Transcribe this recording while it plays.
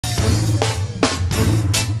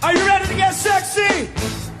sexy?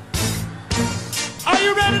 Are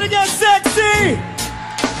you ready to get sexy?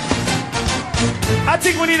 I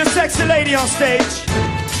think we need a sexy lady on stage.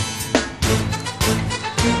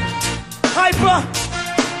 Haifa.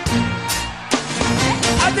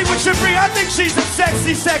 I think we should bring, I think she's a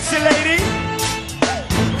sexy, sexy lady.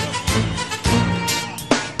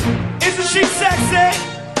 Isn't she sexy?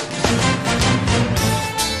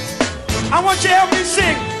 I want you to help me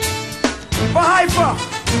sing for Haifa.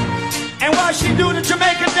 And while she do the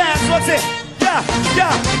Jamaican dance, what's it? Yeah,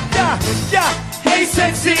 yeah, yeah, yeah. Hey,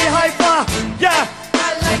 sexy Haifa, yeah.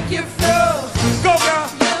 I like your flow. Go, girl.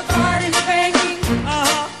 Your body's banging,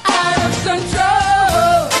 out of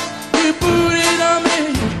control. You put it on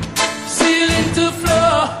me, ceiling to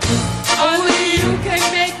floor. Only you can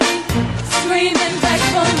make me scream and beg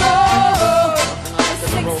for more.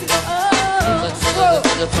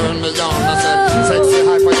 You turn me on, I said, sexy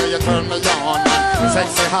Haifa, yeah, you turn me on.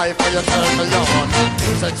 Sexy Haifa, you turn me on.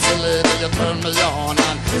 Sexy lady, you turn me on.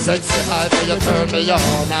 Sexy Haifa, you turn me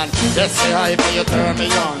on. Sexy Haifa, you turn me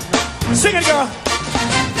on. Sing it, girl.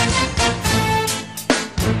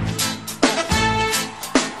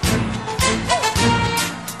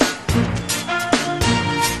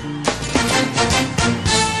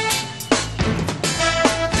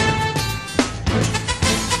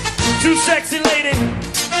 Too sexy, lady.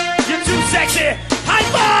 You're too sexy.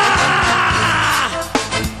 Haifa!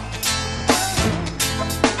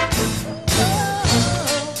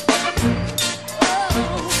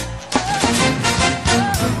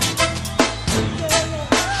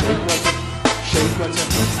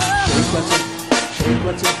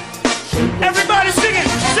 Everybody sing it,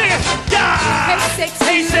 sing it. Yeah!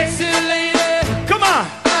 Hey, sexy lady. Come on.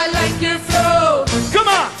 I like your flow. Come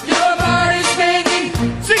on. Your body's banging,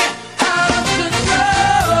 Sing it. out of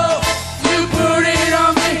control. You put it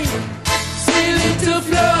on me, ceiling to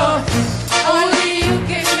floor. Only you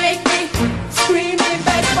can make me scream and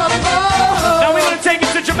beg for more. Now we're gonna take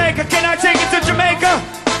it to Jamaica. Can I take it to Jamaica?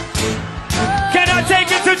 Can I take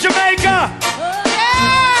it to Jamaica?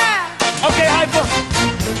 Yeah! Okay, Haifa.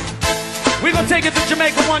 We're gonna take it to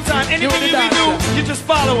Jamaica one time. Anything we do, you just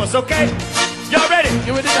follow us, okay? Y'all ready?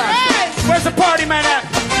 You with the dance? Where's the party man at?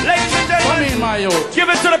 Ladies and Come gentlemen, in, my youth. give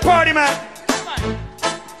it to the party man.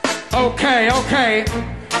 Okay, okay.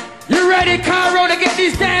 You ready, Cairo, to get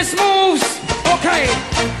these dance moves? Okay.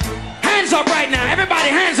 Hands up right now. Everybody,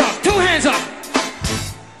 hands up. Two hands up.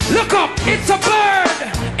 Look up. It's a bird.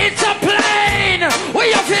 It's a plane. What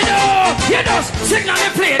you fi do? You just signal the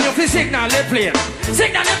plane. You fi signal the plane.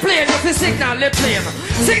 Signal the plane. You fi signal the plane.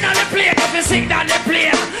 Signal the plane. You fi signal the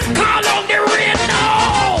plane. Call on the rain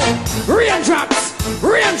now. Raindrops.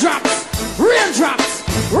 Raindrops. Raindrops.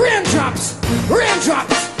 Raindrops.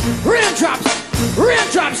 Raindrops. Raindrops.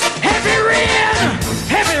 Raindrops. Heavy rain.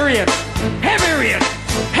 Heavy rain. Heavy rain.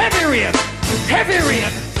 Heavy rain. Heavy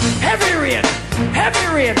rain. Heavy rain. Heavy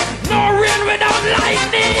rain. No rain without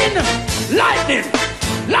lightning. Lightning.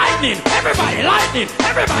 Lightning. Everybody lightning.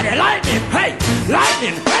 Everybody lightning. Hey.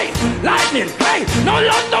 Lightning. Hey. Lightning. Hey. No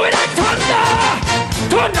thunder without thunder.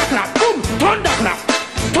 Thunderclap. Boom. Thunderclap.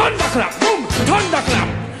 Thunderclap. Boom. Thunderclap.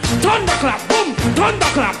 Thunderclap. Boom.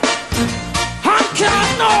 Thunderclap. Handcard.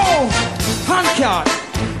 No. Handcard.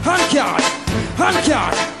 Handcard.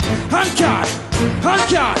 Handcard. Handcard.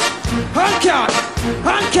 Handcard. Handcard.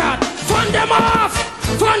 Handcard. Fund them off.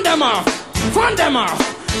 Fund them off. Fund them off.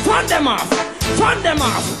 Fund them off. Fund them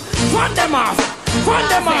off. Fund them off. Fund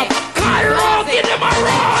them off. Cairo, give them a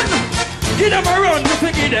run. Give them a run. You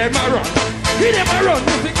think give them a run. Give them a run.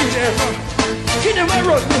 You think give them a run. Give them a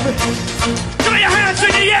run. Throw your hands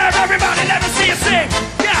in the air, everybody. Let me see you sing.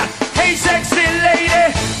 Yeah. Hey, sexy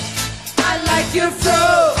lady. I like your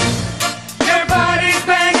flow. Your body's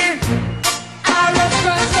banging. Out of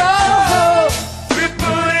control. We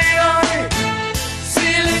put it on it.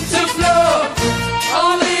 Ceiling to floor.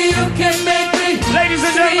 Only you can make me. Ladies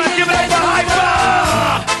and gentlemen, give it up for Haifa.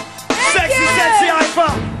 Sexy, sexy Haifa.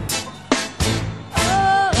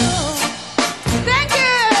 Thank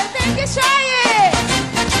you. Thank you, Shaggy.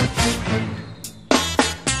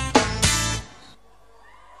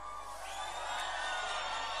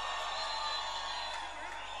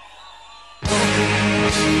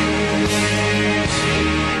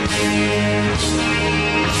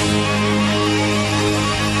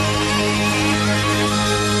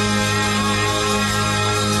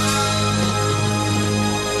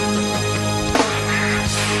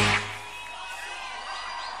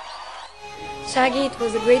 Shaggy, it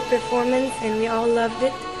was a great performance and we all loved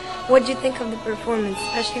it. What did you think of the performance,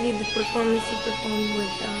 especially the performance you performed with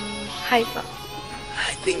Haifa?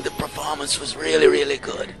 I think the performance was really, really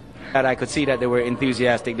good. And I could see that they were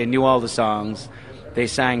enthusiastic. They knew all the songs. They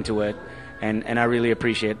sang to it. And I really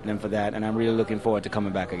appreciate them for that. And I'm really looking forward to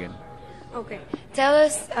coming back again. Okay. Tell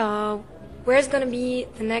us where's going to be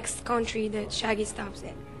the next country that Shaggy stops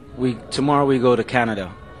at? Tomorrow we go to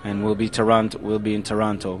Canada. And we'll be in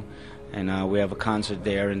Toronto. And we have a concert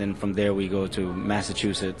there. And then from there we go to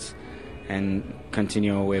Massachusetts. And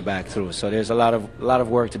continue our way back through. So there's a lot of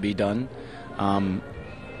work to be done.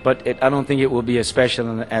 But I don't think it will be as special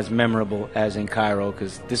and as memorable as in Cairo,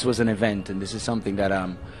 because this was an event and this is something that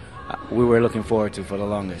we were looking forward to for the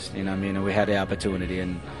longest. You know what I mean? And we had the opportunity,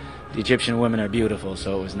 and the Egyptian women are beautiful,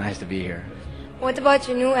 so it was nice to be here. What about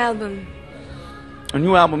your new album? A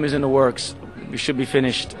new album is in the works. We should be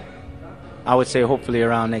finished, I would say, hopefully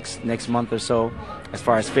around next month or so. As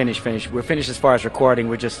far as finish. We're finished as far as recording.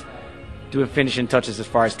 We're just doing finishing touches as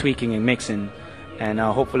far as tweaking and mixing. And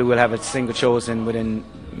hopefully we'll have a single chosen within,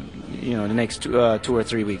 the next 2 or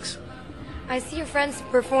 3 weeks. I see your friends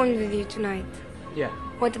performed with you tonight. Yeah.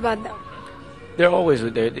 What about them? They're always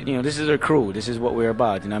there. This is our crew. This is what we're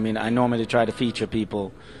about. I mean, I normally try to feature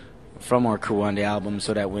people from our crew on the album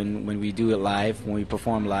so that when we do it live, when we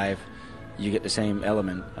perform live, you get the same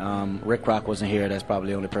element. Rick Rock wasn't here. That's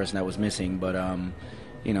probably the only person that was missing. But,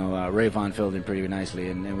 Ray Vaughn filled in pretty nicely,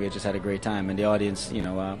 and we just had a great time. And the audience, they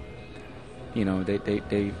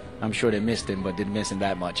I'm sure they missed him, but didn't miss him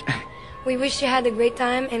that much. We wish you had a great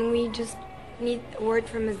time, and we just need a word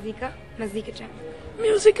from Mazika Channel.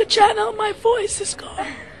 Musica Channel, my voice is gone.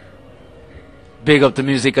 Big up the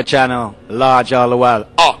Musica Channel, large all the while.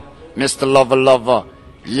 Oh, Mr. Lover.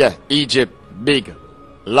 Yeah, Egypt, big,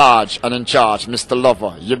 large, and in charge. Mr.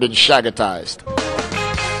 Lover, you've been shaggatized.